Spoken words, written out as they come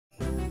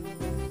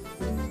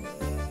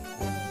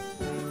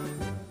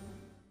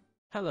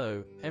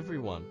Hello,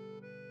 everyone.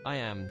 I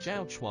am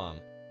Chuang.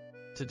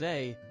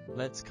 Today,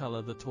 let's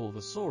color the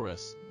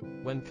Torvosaurus.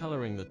 When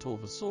coloring the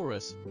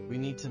Torvosaurus, we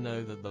need to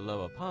know that the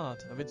lower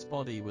part of its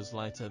body was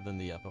lighter than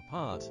the upper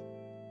part.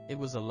 It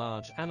was a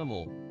large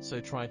animal, so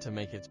try to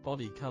make its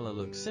body color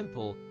look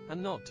simple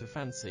and not too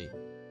fancy.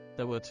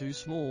 There were two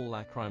small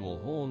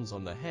lacrimal horns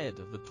on the head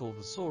of the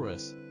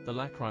Torvosaurus. The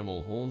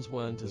lacrimal horns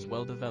weren't as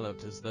well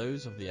developed as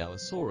those of the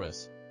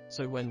Allosaurus,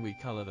 so when we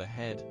color the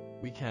head,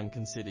 we can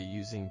consider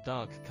using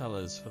dark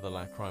colors for the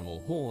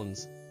lacrimal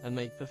horns, and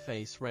make the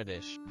face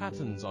reddish.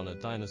 Patterns on a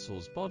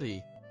dinosaur's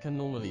body can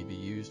normally be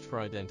used for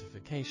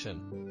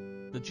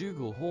identification. The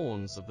jugal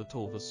horns of the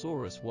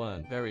Torvosaurus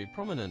weren't very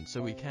prominent,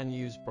 so we can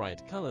use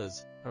bright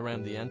colors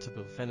around the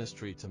antipal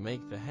fenestrae to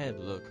make the head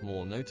look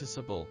more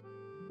noticeable.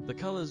 The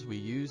colors we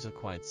use are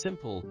quite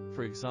simple.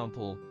 For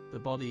example, the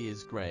body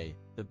is gray,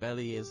 the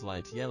belly is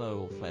light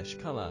yellow or flesh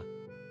color.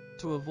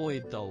 To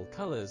avoid dull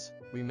colors,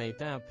 we may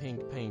dab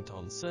pink paint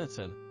on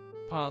certain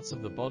parts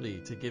of the body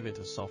to give it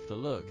a softer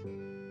look.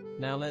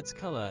 Now let's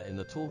color in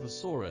the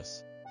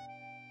Torvosaurus.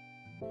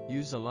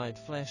 Use a light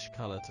flesh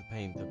color to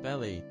paint the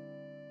belly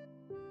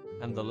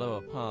and the lower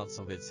parts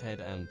of its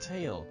head and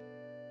tail.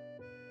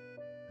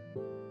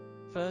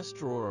 First,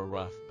 draw a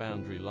rough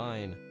boundary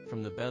line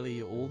from the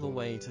belly all the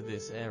way to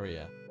this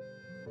area.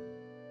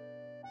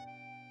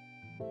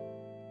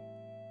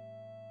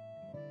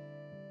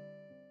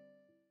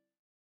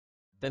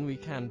 Then we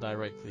can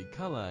directly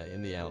color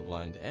in the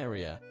outlined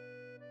area.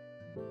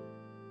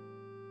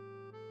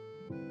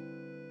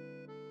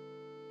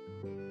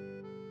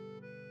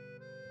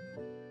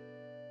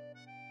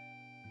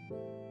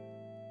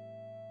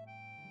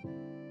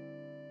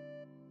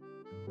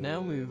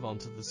 Now move on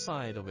to the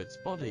side of its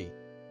body.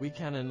 We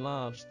can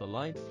enlarge the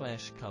light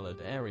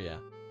flesh-colored area.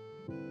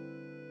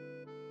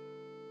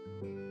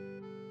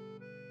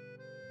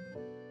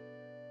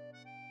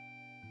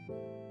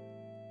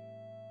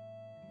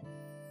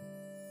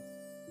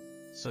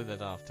 So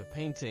that after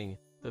painting,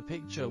 the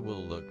picture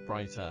will look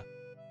brighter.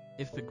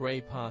 If the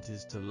gray part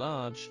is too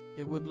large,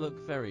 it would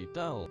look very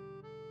dull.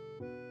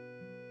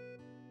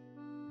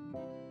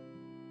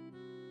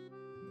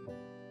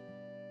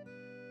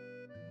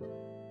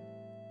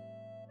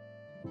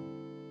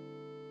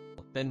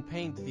 Then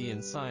paint the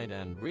inside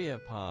and rear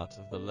part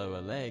of the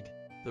lower leg,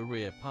 the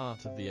rear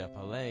part of the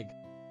upper leg,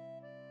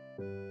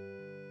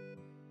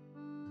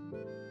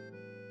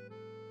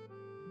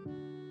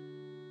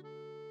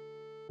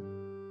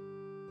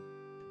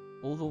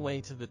 all the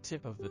way to the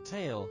tip of the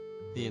tail.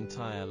 The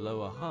entire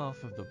lower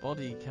half of the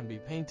body can be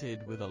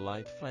painted with a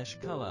light flesh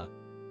color.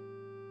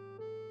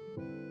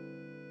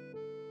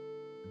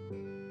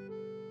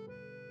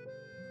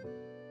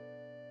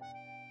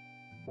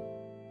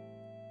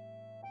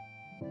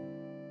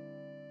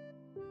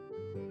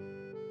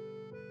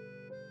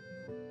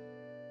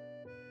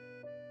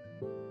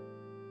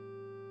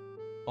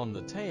 On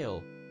the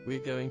tail, we're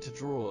going to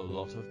draw a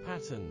lot of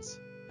patterns,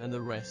 and the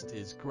rest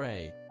is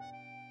gray.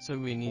 So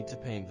we need to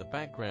paint the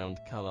background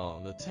color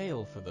on the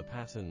tail for the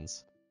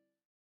patterns.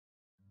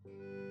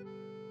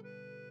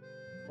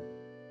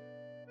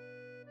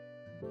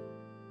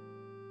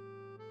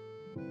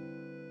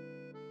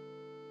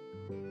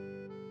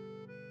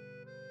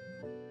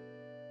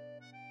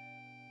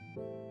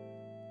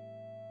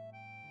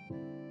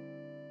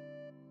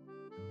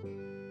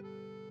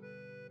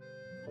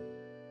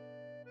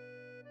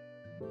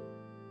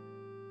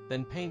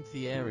 Then paint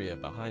the area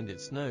behind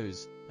its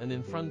nose and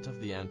in front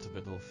of the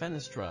antipodal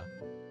fenestra.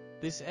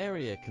 This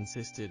area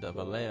consisted of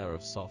a layer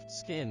of soft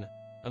skin,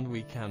 and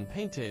we can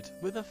paint it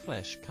with a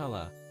flesh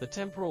color. The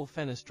temporal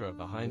fenestra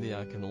behind the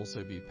eye can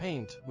also be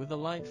painted with a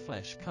light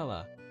flesh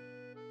color.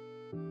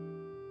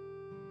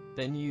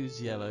 Then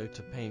use yellow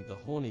to paint the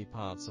horny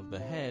parts of the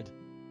head.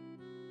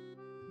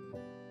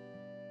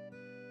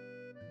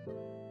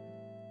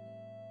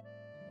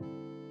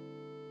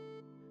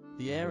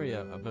 The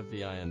area above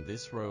the eye and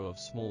this row of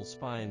small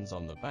spines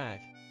on the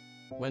back.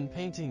 When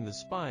painting the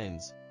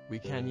spines, we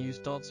can use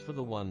dots for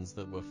the ones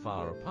that were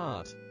far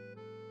apart,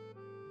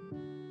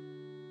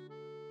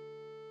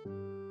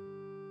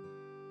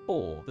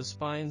 or the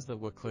spines that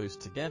were close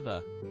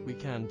together, we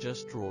can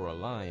just draw a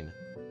line.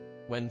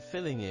 When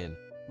filling in,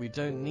 we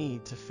don't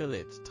need to fill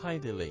it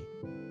tidily.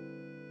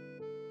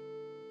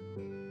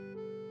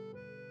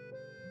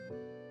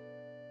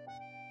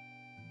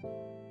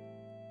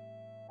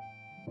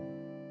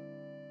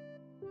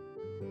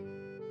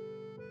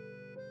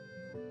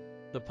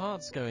 The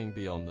parts going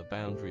beyond the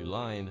boundary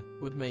line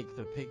would make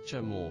the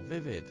picture more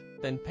vivid.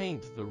 Then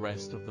paint the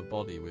rest of the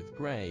body with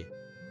gray.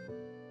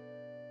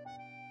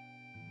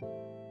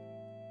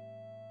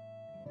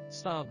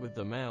 Start with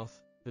the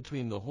mouth.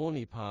 Between the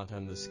horny part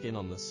and the skin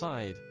on the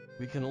side,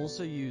 we can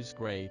also use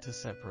gray to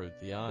separate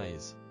the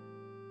eyes.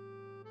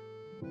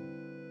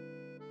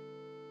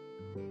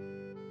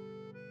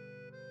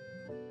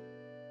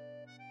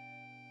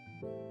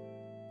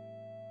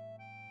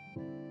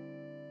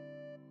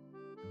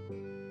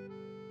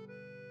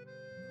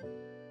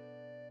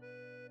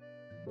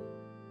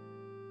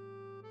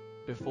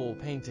 Before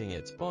painting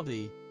its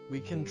body, we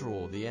can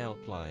draw the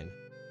outline.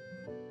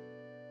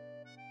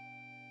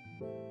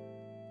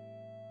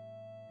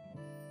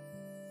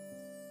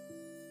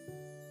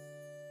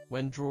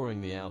 When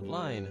drawing the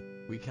outline,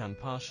 we can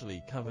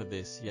partially cover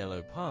this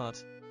yellow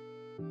part,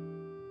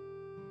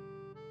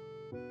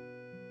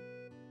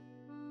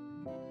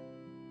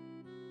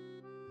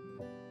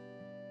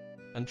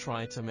 and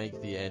try to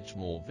make the edge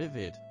more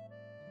vivid.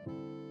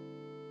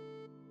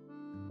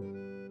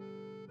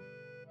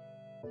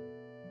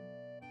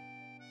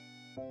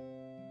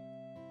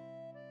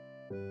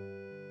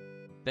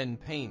 Then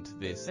paint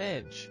this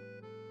edge.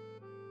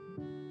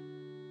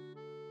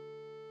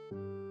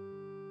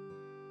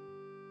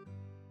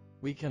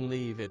 We can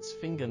leave its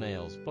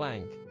fingernails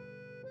blank.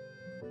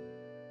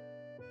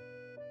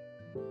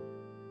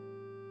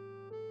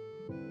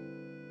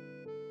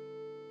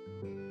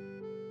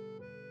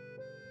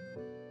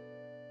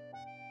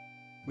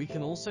 We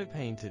can also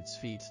paint its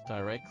feet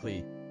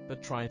directly,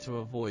 but try to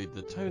avoid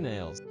the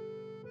toenails.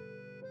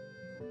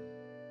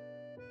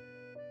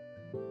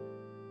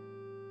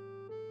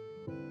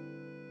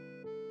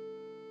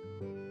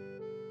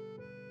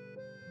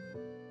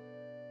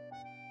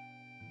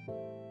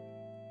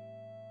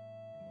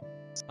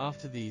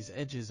 After these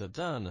edges are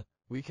done,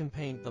 we can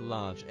paint the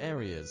large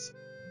areas.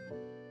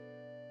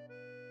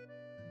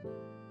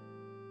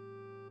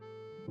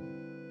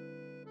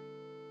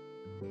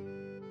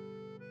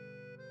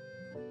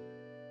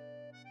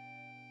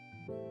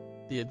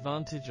 The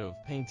advantage of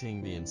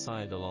painting the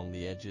inside along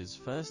the edges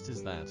first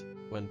is that,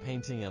 when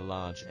painting a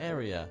large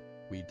area,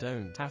 we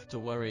don't have to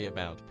worry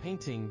about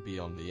painting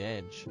beyond the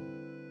edge.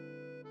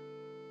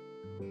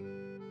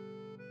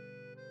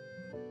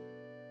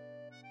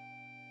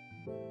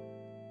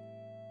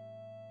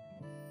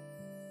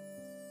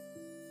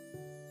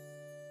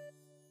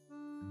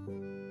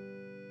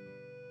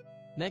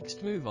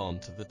 Next, move on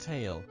to the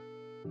tail.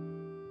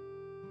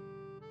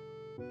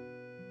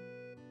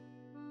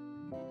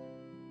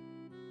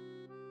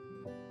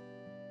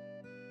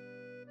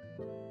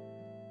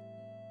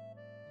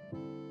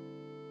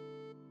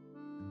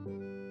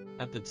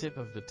 At the tip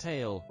of the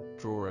tail,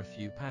 draw a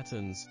few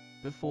patterns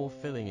before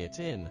filling it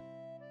in.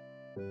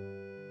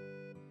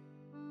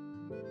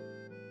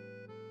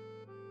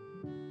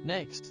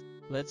 Next,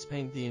 let's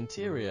paint the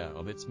interior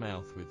of its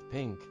mouth with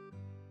pink.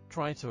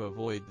 Try to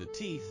avoid the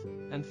teeth,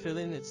 and fill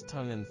in its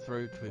tongue and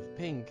throat with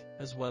pink,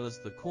 as well as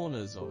the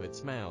corners of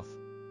its mouth.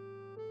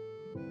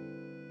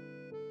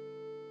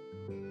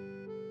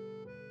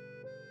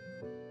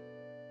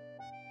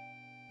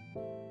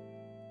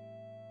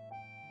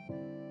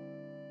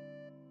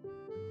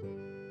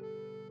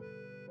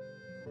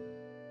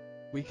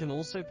 We can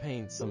also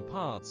paint some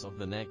parts of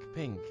the neck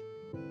pink.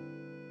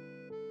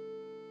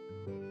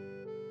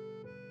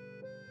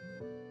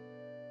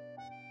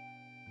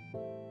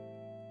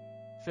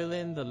 Fill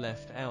in the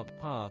left-out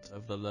part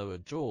of the lower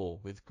jaw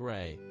with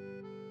gray.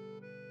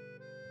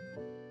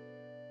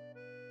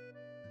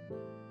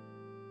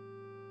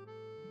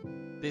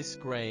 This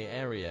gray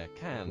area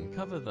can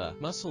cover the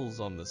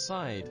muscles on the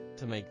side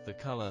to make the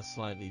color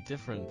slightly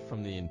different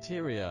from the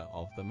interior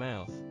of the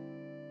mouth.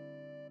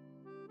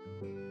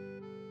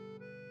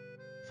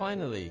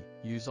 Finally,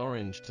 use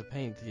orange to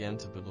paint the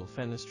antipodal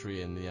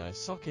fenestrae in the eye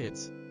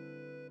sockets.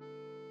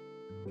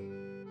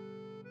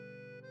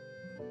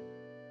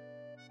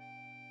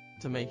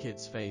 To make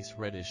its face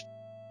reddish.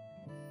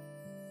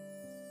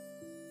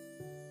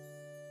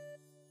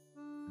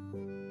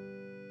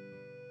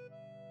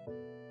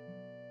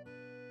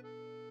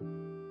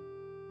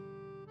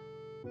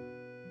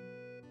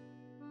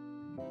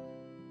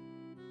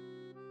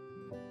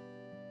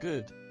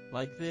 Good.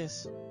 Like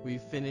this,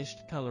 we've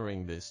finished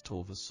coloring this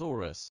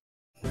Torvosaurus.